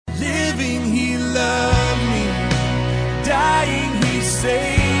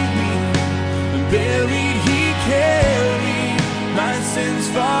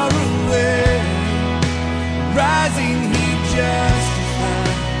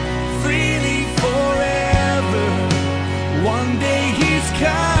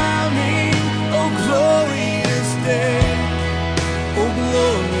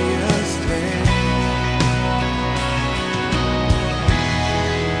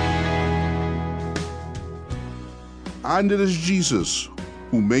And it is Jesus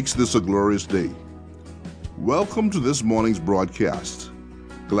who makes this a glorious day. Welcome to this morning's broadcast.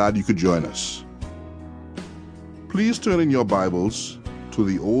 Glad you could join us. Please turn in your Bibles to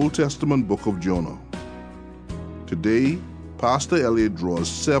the Old Testament book of Jonah. Today, Pastor Elliott draws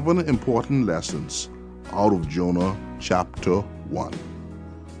 7 important lessons out of Jonah chapter 1.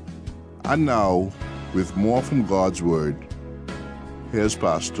 And now, with more from God's Word, here's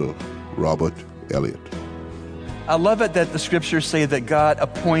Pastor Robert Elliott. I love it that the scriptures say that God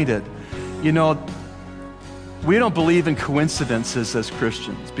appointed. You know, we don't believe in coincidences as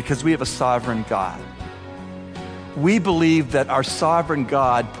Christians because we have a sovereign God. We believe that our sovereign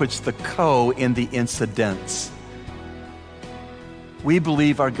God puts the co in the incidents. We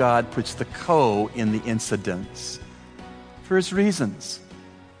believe our God puts the co in the incidents for His reasons,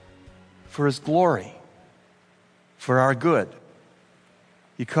 for His glory, for our good.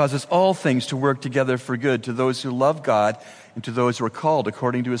 He causes all things to work together for good to those who love God and to those who are called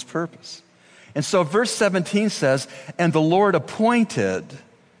according to His purpose. And so verse 17 says, and the Lord appointed,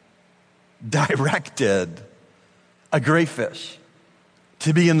 directed a great fish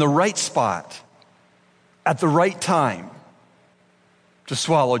to be in the right spot at the right time to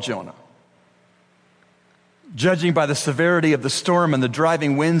swallow Jonah. Judging by the severity of the storm and the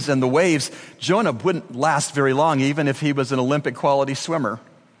driving winds and the waves, Jonah wouldn't last very long, even if he was an Olympic quality swimmer.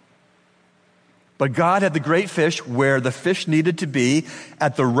 But God had the great fish where the fish needed to be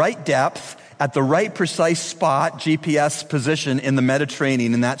at the right depth, at the right precise spot, GPS position in the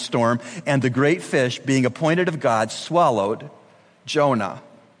Mediterranean in that storm, and the great fish, being appointed of God, swallowed Jonah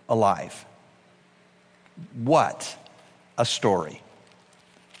alive. What a story.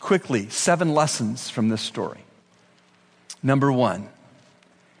 Quickly, 7 lessons from this story. Number 1,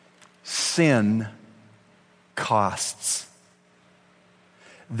 sin costs.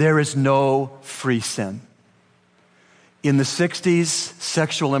 There is no free sin. In the 60s,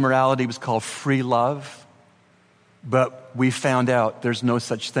 sexual immorality was called free love, but we found out there's no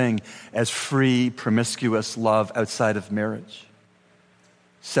such thing as free, promiscuous love outside of marriage.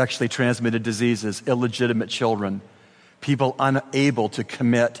 Sexually transmitted diseases, illegitimate children, people unable to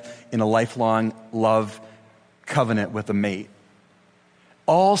commit in a lifelong love covenant with a mate.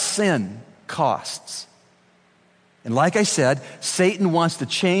 All sin costs. And like I said, Satan wants to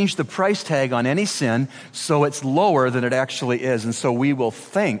change the price tag on any sin so it's lower than it actually is. And so we will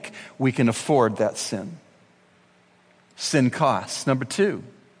think we can afford that sin. Sin costs. Number 2,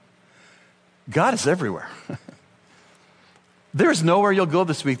 God is everywhere. There's nowhere you'll go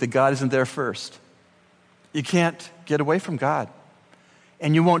this week that God isn't there first. You can't get away from God.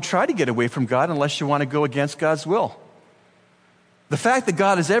 And you won't try to get away from God unless you want to go against God's will. The fact that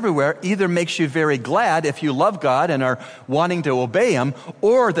God is everywhere either makes you very glad if you love God and are wanting to obey Him,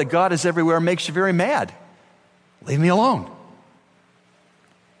 or that God is everywhere makes you very mad. Leave me alone.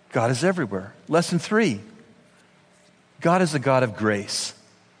 God is everywhere. Lesson 3, God is a God of grace.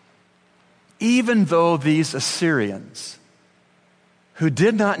 Even though these Assyrians, who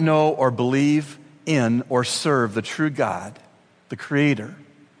did not know or believe in or serve the true God, the Creator,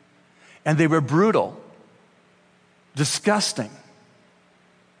 and they were brutal, disgusting,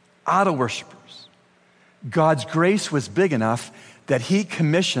 idol worshipers, God's grace was big enough that He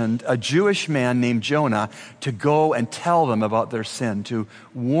commissioned a Jewish man named Jonah to go and tell them about their sin, to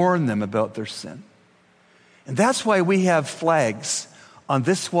warn them about their sin. And that's why we have flags on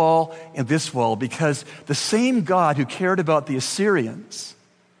this wall and this wall, because the same God who cared about the Assyrians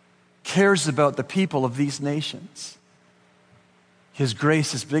cares about the people of these nations. His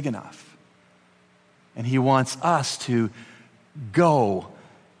grace is big enough. And He wants us to go,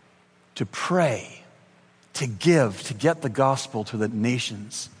 to pray, to give, to get the gospel to the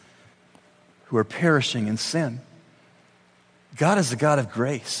nations who are perishing in sin. God is a God of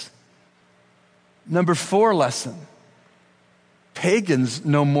grace. Number 4 lesson, pagans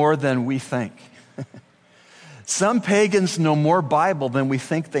know more than we think. Some pagans know more Bible than we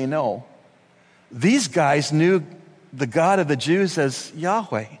think they know. These guys knew the God of the Jews as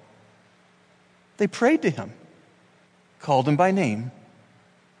Yahweh. They prayed to Him, called Him by name.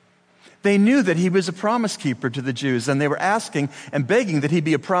 They knew that He was a promise keeper to the Jews, and they were asking and begging that He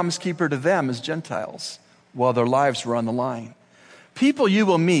be a promise keeper to them as Gentiles while their lives were on the line. People you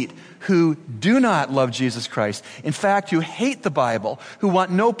will meet who do not love Jesus Christ, in fact, who hate the Bible, who want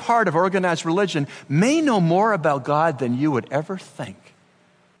no part of organized religion, may know more about God than you would ever think.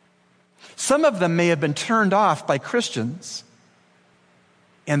 Some of them may have been turned off by Christians,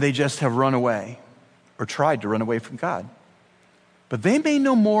 and they just have run away or tried to run away from God. But they may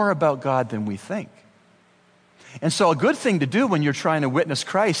know more about God than we think. And so a good thing to do when you're trying to witness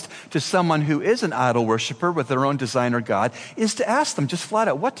Christ to someone who is an idol worshiper with their own designer God is to ask them just flat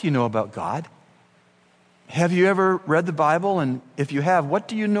out, what do you know about God? Have you ever read the Bible? And if you have, what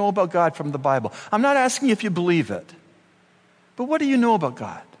do you know about God from the Bible? I'm not asking if you believe it, but what do you know about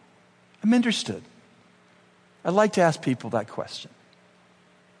God? I'm interested. I'd like to ask people that question.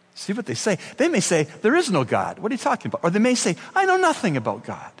 See what they say. They may say, there is no God. What are you talking about? Or they may say, I know nothing about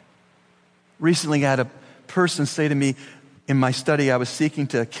God. Recently I had a person say to me, in my study I was seeking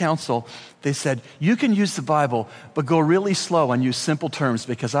to counsel, they said, you can use the Bible, but go really slow and use simple terms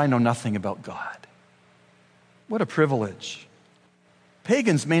because I know nothing about God. What a privilege.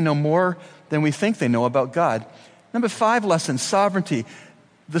 Pagans may know more than we think they know about God. Number 5 lesson, sovereignty.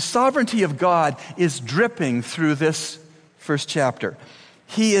 The sovereignty of God is dripping through this first chapter.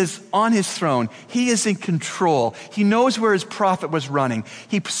 He is on his throne. He is in control. He knows where his prophet was running.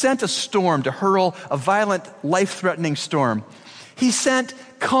 He sent a storm to hurl a violent, life-threatening storm. He sent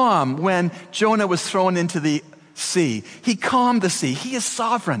calm when Jonah was thrown into the sea. He calmed the sea. He is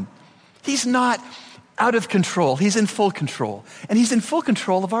sovereign. He's not out of control. He's in full control. And he's in full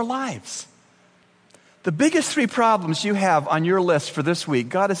control of our lives. The biggest 3 problems you have on your list for this week,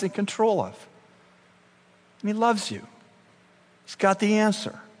 God is in control of. And he loves you. He's got the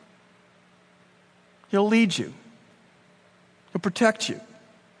answer. He'll lead you. He'll protect you.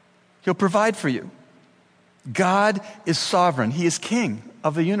 He'll provide for you. God is sovereign. He is king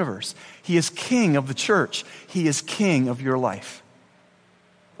of the universe. He is king of the church. He is king of your life.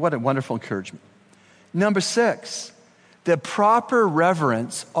 What a wonderful encouragement. Number 6, that proper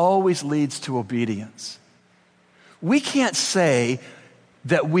reverence always leads to obedience. We can't say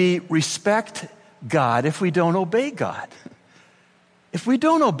that we respect God if we don't obey God. If we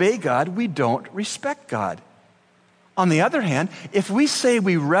don't obey God, we don't respect God. On the other hand, if we say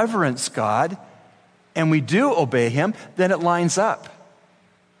we reverence God and we do obey him, then it lines up.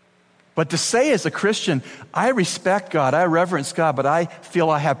 But to say as a Christian, I respect God, I reverence God, but I feel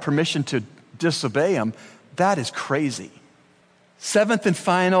I have permission to disobey him, that is crazy. 7th and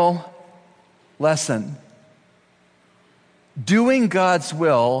final lesson. Doing God's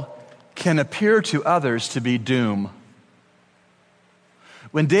will can appear to others to be doom.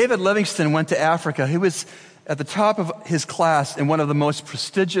 When David Livingstone went to Africa, he was at the top of his class in one of the most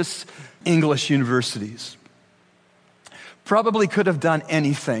prestigious English universities. Probably could have done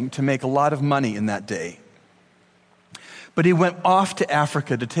anything to make a lot of money in that day. But he went off to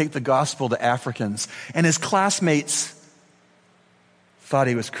Africa to take the gospel to Africans, and his classmates thought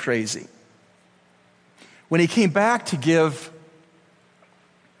he was crazy. When he came back to give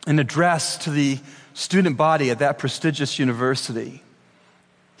an address to the student body at that prestigious university,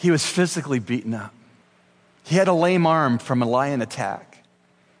 he was physically beaten up. He had a lame arm from a lion attack.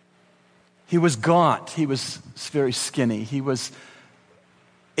 He was gaunt. He was very skinny. He was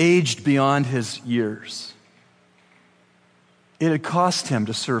aged beyond his years. It had cost him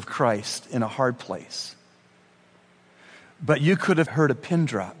to serve Christ in a hard place. But you could have heard a pin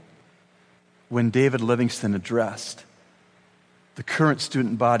drop when David Livingstone addressed the current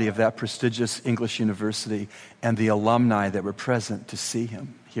student body of that prestigious English university and the alumni that were present to see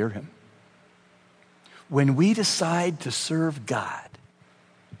him, hear him. When we decide to serve God,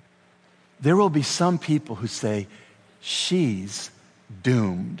 there will be some people who say, she's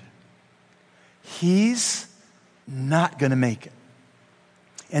doomed. He's not going to make it.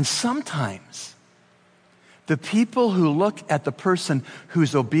 And sometimes the people who look at the person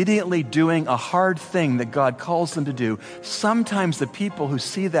who's obediently doing a hard thing that God calls them to do, sometimes the people who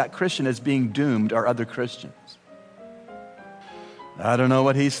see that Christian as being doomed are other Christians. I don't know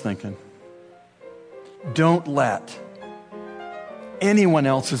what he's thinking. Don't let anyone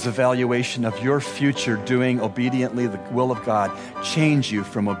else's evaluation of your future doing obediently the will of God change you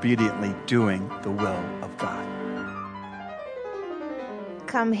from obediently doing the will of God.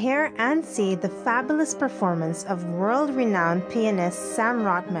 Come hear and see the fabulous performance of world-renowned pianist Sam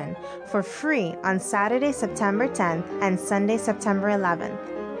Rotman for free on Saturday, September 10th and Sunday, September 11th.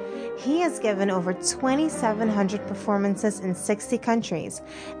 He has given over 2,700 performances in 60 countries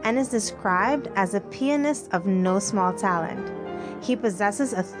and is described as a pianist of no small talent. He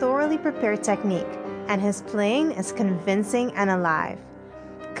possesses a thoroughly prepared technique, and his playing is convincing and alive.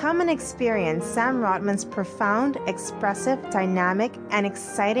 Come and experience Sam Rotman's profound, expressive, dynamic, and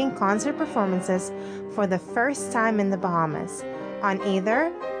exciting concert performances for the first time in the Bahamas on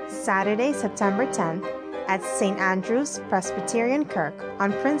either Saturday, September 10th at St. Andrew's Presbyterian Kirk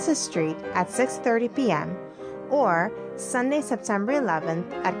on Princess Street at 6:30 p.m. or Sunday, September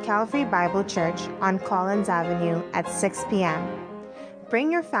 11th at Calvary Bible Church on Collins Avenue at 6 p.m.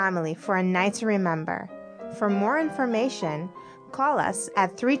 Bring your family for a night to remember. For more information, call us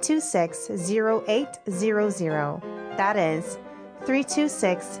at 326-0800. That is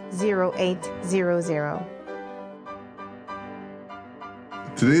 326-0800.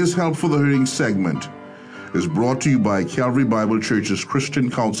 Today's Help for the Hurting segment is brought to you by Calvary Bible Church's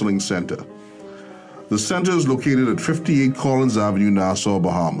Christian Counseling Center. The center is located at 58 Collins Avenue, Nassau,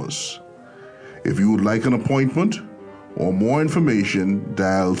 Bahamas. If you would like an appointment or more information,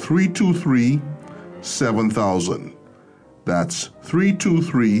 dial 323-7000. That's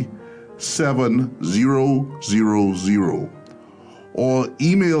 323-7000. Or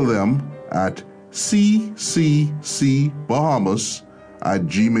email them at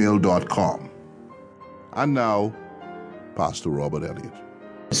cccbahamas@gmail.com. And now, Pastor Robert Elliott.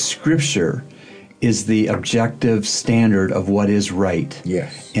 Scripture is the objective standard of what is right.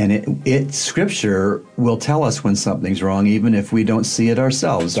 Yes. And Scripture will tell us when something's wrong, even if we don't see it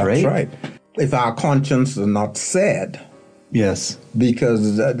ourselves, right? That's right. If our conscience is not sad. Yes.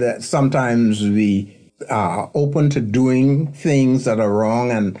 Because sometimes we are open to doing things that are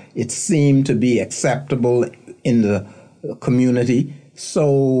wrong and it seemed to be acceptable in the community,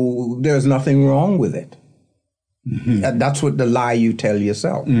 so there's nothing wrong with it. Mm-hmm. That's what the lie you tell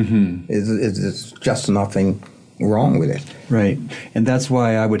yourself. Mm-hmm. It's just nothing wrong with it. Right. And that's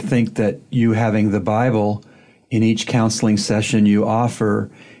why I would think that you having the Bible in each counseling session you offer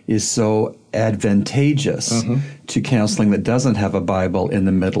is so advantageous to counseling that doesn't have a Bible in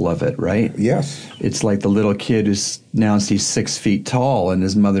the middle of it, right? Yes. It's like the little kid who's announced he's 6 feet tall, and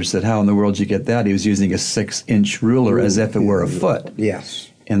his mother said, "How in the world did you get that?" He was using a 6-inch ruler as if it were a foot.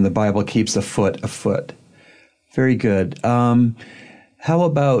 Yes. And the Bible keeps a foot a foot. Very good. How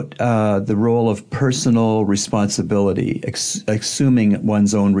about the role of personal responsibility, assuming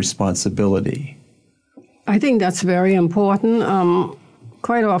one's own responsibility? I think that's very important.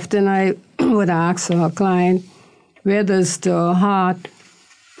 Quite often I would ask a client, where does the heart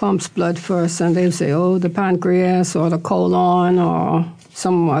pumps blood first? And they'll say, oh, the pancreas or the colon or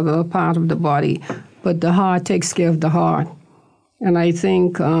some other part of the body. But the heart takes care of the heart. And I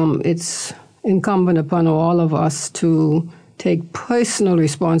think it's incumbent upon all of us to take personal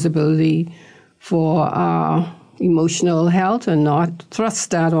responsibility for our emotional health and not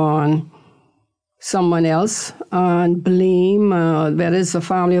thrust that on someone else and blame, that is a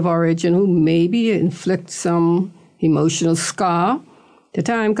family of origin who maybe inflict some emotional scar. The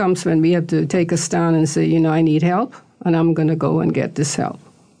time comes when we have to take a stand and say, I need help, and I'm going to go and get this help.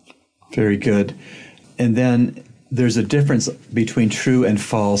 Very good. And then there's a difference between true and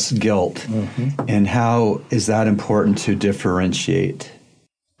false guilt. And how is that important to differentiate?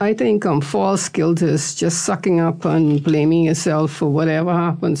 I think false guilt is just sucking up and blaming yourself for whatever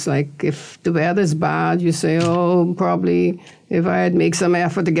happens. Like if the weather's bad, you say, oh, probably if I had made some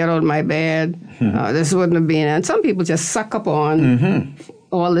effort to get out of my bed, this wouldn't have been. And some people just suck up on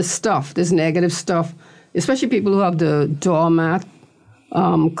all this stuff, this negative stuff, especially people who have the doormat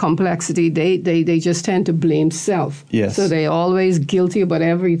complexity. They just tend to blame self. Yes. So they're always guilty about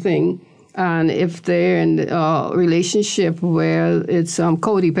everything. And if they're in a relationship where it's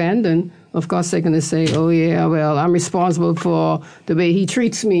codependent, of course they're going to say, oh, yeah, well, I'm responsible for the way he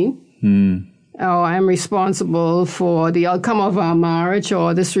treats me. Or I'm responsible for the outcome of our marriage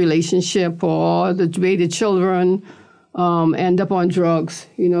or this relationship or the way the children end up on drugs,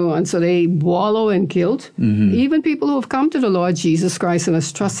 and so they wallow in guilt. Even people who have come to the Lord Jesus Christ and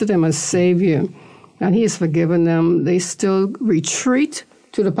has trusted him as Savior, and he has forgiven them, they still retreat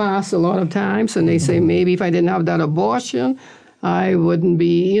to the past a lot of times, and they say, maybe if I didn't have that abortion, I wouldn't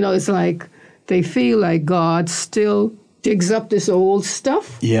be, it's like they feel like God still digs up this old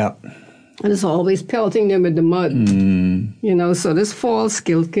stuff. Yeah. And it's always pelting them with the mud. So this false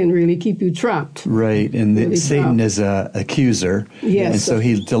guilt can really keep you trapped. Right, and Satan is an accuser. Yes. And so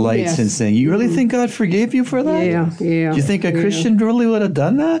he delights in saying, you really think God forgave you for that? Yeah. Do you think a Christian really would have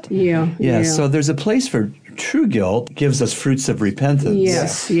done that? Yeah. So there's a place for true guilt, gives us fruits of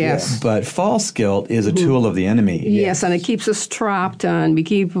repentance. Yes. But false guilt is a tool of the enemy. Yes, and it keeps us trapped, and we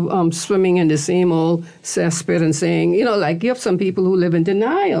keep swimming in the same old cesspit and saying, like you have some people who live in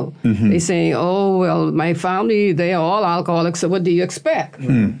denial. They say, oh, well, my family, they are all alcoholics, so what do you expect?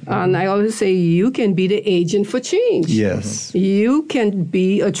 And I always say, you can be the agent for change. Yes. You can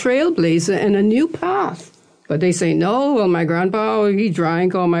be a trailblazer in a new path. But they say, no, well, my grandpa, he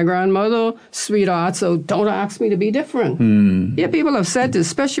drank, or my grandmother, sweetheart, so don't ask me to be different. Yeah, people have said this,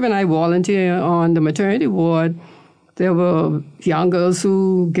 especially when I volunteer on the maternity ward. There were young girls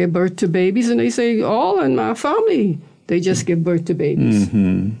who give birth to babies, and they say, all in my family, they just give birth to babies.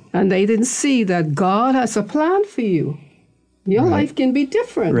 And they didn't see that God has a plan for you. Your life can be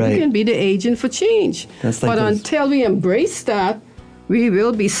different. Right. You can be the agent for change. That's like but those- until we embrace that, we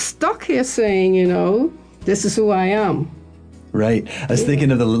will be stuck here saying, this is who I am. Right. I was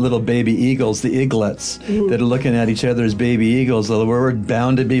thinking of the little baby eagles, the eaglets, that are looking at each other as baby eagles. Although we're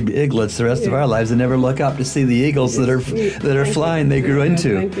bound to be eaglets the rest of our lives and never look up to see the eagles that are flying they grew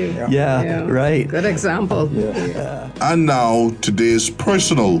into. Thank you. Yeah, right. Good example. And now, today's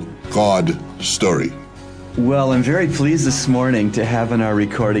personal God story. Well, I'm very pleased this morning to have in our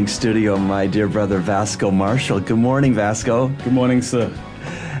recording studio my dear brother Vasco Marshall. Good morning, Vasco. Good morning, sir.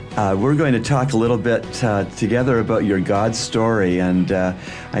 We're going to talk a little bit together about your God story, and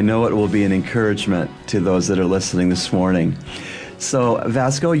I know it will be an encouragement to those that are listening this morning. So,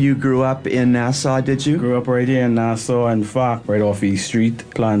 Vasco, you grew up in Nassau, did you? Grew up right here in Nassau, in fact, right off East Street,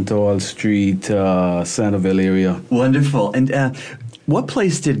 Clantal Street, Centerville area. Wonderful. And what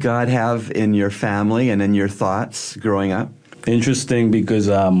place did God have in your family and in your thoughts growing up? Interesting because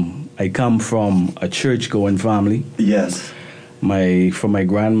I come from a church-going family. Yes. From my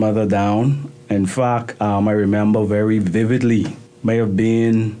grandmother down. In fact, I remember very vividly, may have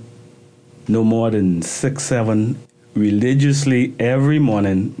been no more than 6, 7. Religiously, every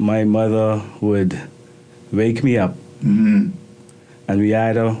morning, my mother would wake me up. Mm-hmm. And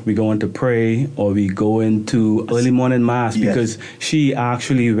we go into pray or we go into early morning mass because she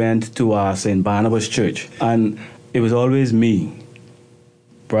actually went to St. Barnabas Church. And it was always me.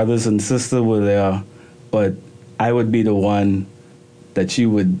 Brothers and sisters were there, but I would be the one that she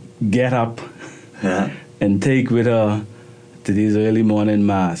would get up and take with her to these early morning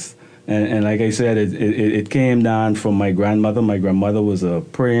mass. And like I said, it came down from my grandmother. My grandmother was a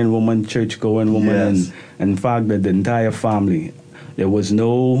praying woman, church-going woman, and in fact, the entire family. There was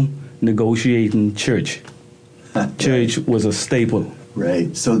no negotiating church. Church was a staple.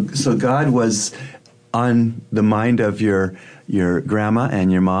 Right. So God was on the mind of your grandma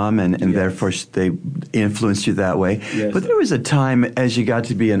and your mom, and therefore they influenced you that way. Yes. But there was a time as you got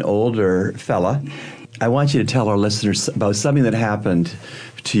to be an older fella. I want you to tell our listeners about something that happened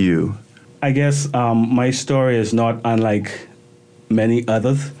to you. I guess my story is not unlike many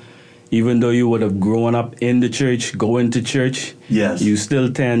others. Even though you would have grown up in the church, going to church, you still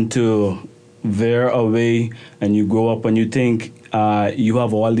tend to veer away, and you grow up and you think you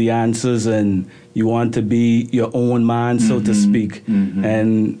have all the answers and you want to be your own man, so to speak. Mm-hmm.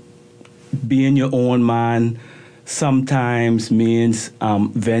 And being your own man sometimes means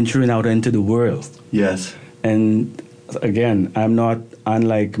venturing out into the world. Yes. And again, I'm not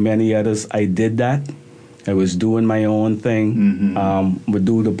unlike many others. I did that. I was doing my own thing. Mm-hmm. Would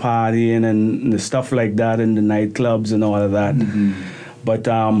do the partying and the stuff like that in the nightclubs and all of that. Mm-hmm. But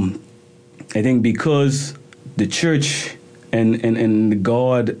I think because the church and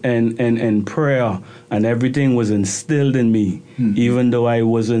God and prayer and everything was instilled in me, even though I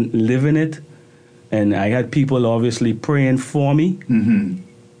wasn't living it, and I had people obviously praying for me,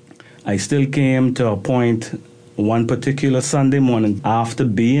 I still came to a point one particular Sunday morning after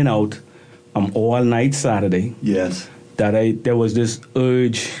being out all night Saturday, that there was this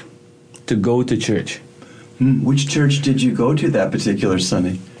urge to go to church. Which church did you go to that particular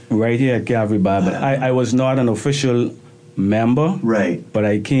Sunday? Right here at Calvary Bible. I was not an official member, but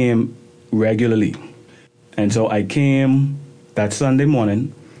I came regularly. And so I came that Sunday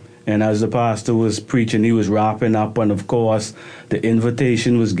morning, and as the pastor was preaching, he was wrapping up, and of course, the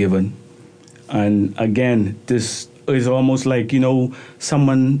invitation was given. And again, this is almost like,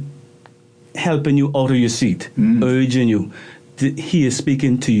 someone helping you out of your seat, urging you. He is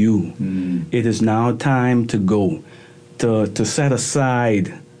speaking to you. It is now time to go, to set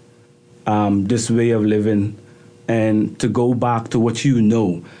aside this way of living and to go back to what you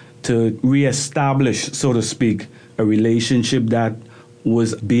know, to reestablish, so to speak, a relationship that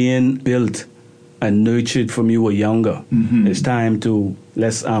was being built and nurtured from you were younger. It's time to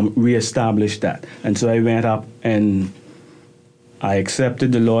let's reestablish that. And so I went up and I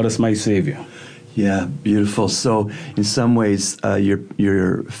accepted the Lord as my Savior. Yeah, beautiful. So in some ways,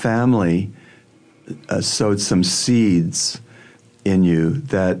 your family sowed some seeds in you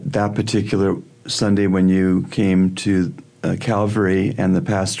that particular Sunday when you came to Calvary, and the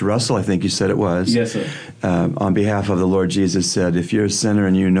Pastor Russell, I think you said it was. Yes, sir. On behalf of the Lord Jesus said, if you're a sinner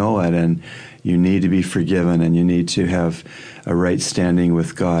and you know it and you need to be forgiven and you need to have a right standing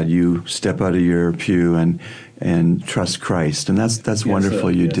with God, you step out of your pew and trust Christ. And that's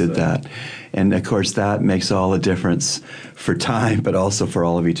wonderful you did that. And of course that makes all the difference for time, but also for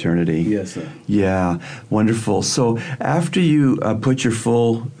all of eternity. Yes, sir. Yeah, wonderful. So after you put your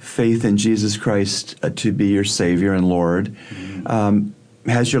full faith in Jesus Christ to be your Savior and Lord,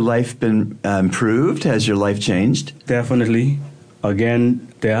 Has your life been improved? Has your life changed? Definitely. Again,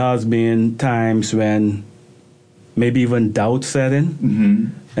 there has been times when maybe even doubt set in.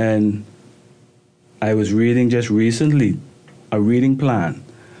 Mm-hmm. And I was reading just recently a reading plan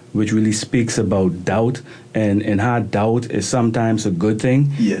which really speaks about doubt and how doubt is sometimes a good thing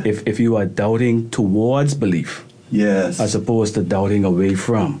if you are doubting towards belief. Yes. As opposed to doubting away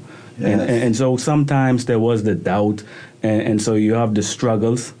from. Yes. And so sometimes there was the doubt, and so you have the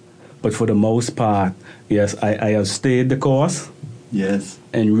struggles. But for the most part, yes, I have stayed the course. Yes.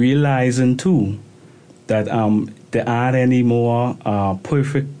 And realizing, too, that there aren't any more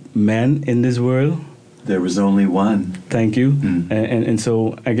perfect men in this world. There was only one. Thank you. Mm. And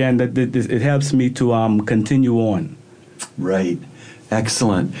so, again, it helps me to continue on. Right.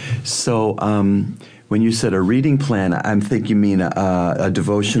 Excellent. So when you said a reading plan, I think you mean a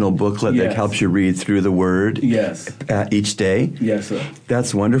devotional booklet that helps you read through the Word each day? Yes, sir.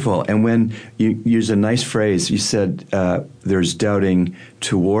 That's wonderful. And when you use a nice phrase, you said there's doubting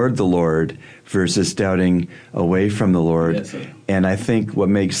toward the Lord versus doubting away from the Lord. Yes, sir. And I think what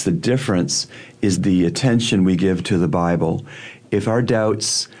makes the difference is the attention we give to the Bible. If our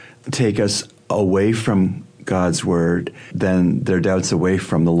doubts take us away from God's Word, then they're doubts away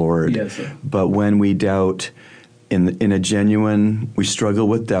from the Lord. Yes, sir. But when we doubt in a genuine, we struggle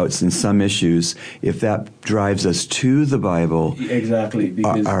with doubts in some issues, if that drives us to the Bible, exactly,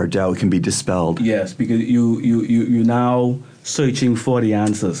 because our doubt can be dispelled. Yes, because you're now searching for the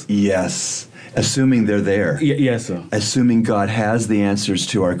answers. Yes. Assuming they're there. Yes, sir. Assuming God has the answers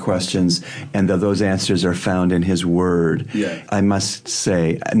to our questions and that those answers are found in His Word. Yeah. I must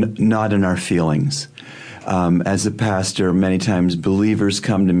say, not in our feelings. As a pastor, many times believers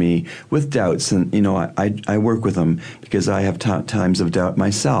come to me with doubts, and I work with them because I have times of doubt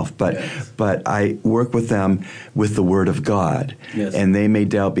myself. But I work with them with the Word of God, and they may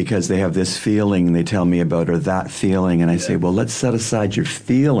doubt because they have this feeling they tell me about or that feeling, and I say, well, let's set aside your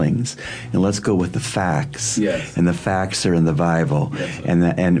feelings and let's go with the facts. Yes. And the facts are in the Bible, and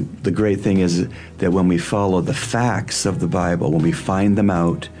the great thing is that when we follow the facts of the Bible, when we find them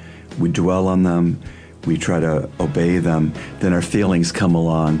out, we dwell on them. We try to obey them, then our feelings come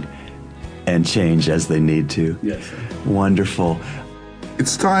along and change as they need to. Yes, sir. Wonderful.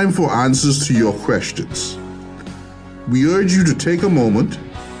 It's time for answers to your questions. We urge you to take a moment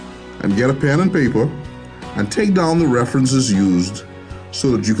and get a pen and paper and take down the references used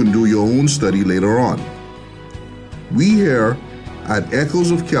so that you can do your own study later on. We here at Echoes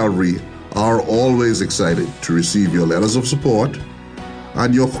of Calvary are always excited to receive your letters of support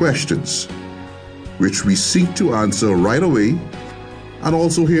and your questions, which we seek to answer right away and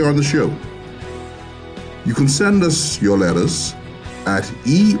also here on the show. You can send us your letters at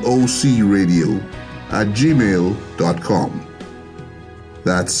eocradio@gmail.com.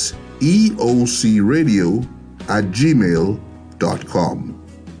 That's eocradio@gmail.com.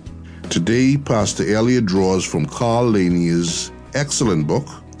 Today, Pastor Elliott draws from Carl Laney's excellent book,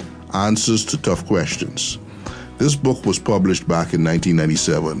 Answers to Tough Questions. This book was published back in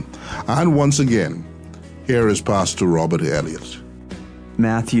 1997. And once again, here is Pastor Robert Elliott.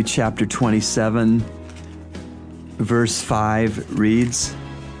 Matthew chapter 27, verse 5 reads,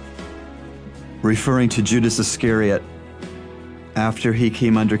 referring to Judas Iscariot, after he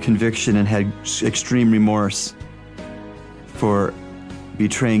came under conviction and had extreme remorse for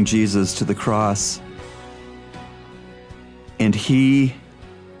betraying Jesus to the cross. And he,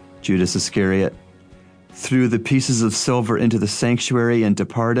 Judas Iscariot, threw the pieces of silver into the sanctuary and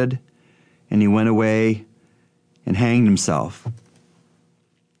departed, and he went away and hanged himself.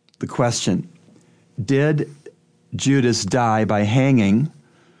 The question, did Judas die by hanging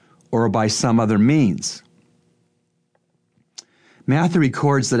or by some other means? Matthew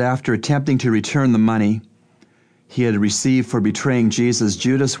records that after attempting to return the money he had received for betraying Jesus,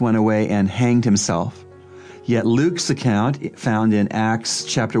 Judas went away and hanged himself. Yet Luke's account, found in Acts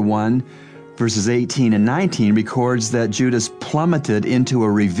chapter 1, verses 18 and 19, records that Judas plummeted into a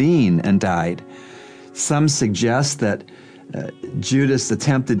ravine and died. Some suggest that Judas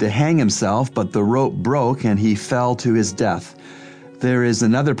attempted to hang himself, but the rope broke and he fell to his death. There is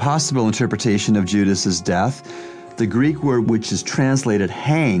another possible interpretation of Judas's death. The Greek word which is translated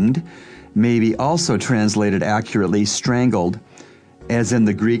hanged may be also translated accurately strangled, as in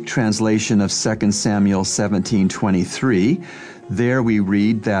the Greek translation of 2 Samuel 17:23. There we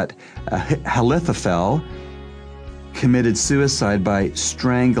read that Ahithophel committed suicide by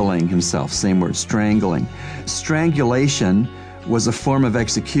strangling himself. Same word, strangling. Strangulation was a form of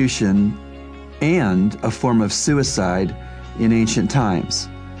execution and a form of suicide in ancient times.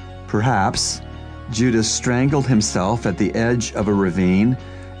 Perhaps Judas strangled himself at the edge of a ravine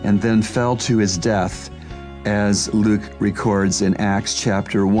and then fell to his death, as Luke records in Acts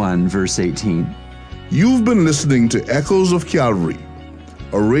chapter 1, verse 18. You've been listening to Echoes of Calvary,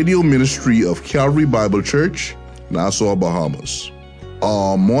 a radio ministry of Calvary Bible Church, Nassau, Bahamas.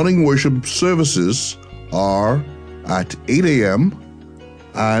 Our morning worship services are at 8 a.m.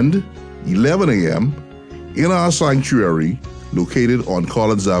 and 11 a.m. in our sanctuary located on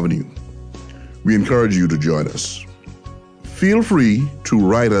Collins Avenue. We encourage you to join us. Feel free to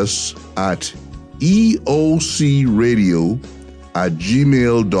write us at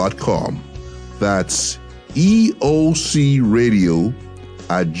eocradio@gmail.com. That's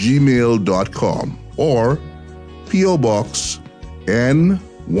eocradio@gmail.com or P.O. Box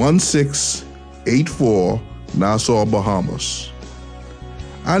N1684, Nassau, Bahamas.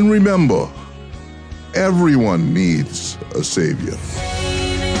 And remember, everyone needs a Savior.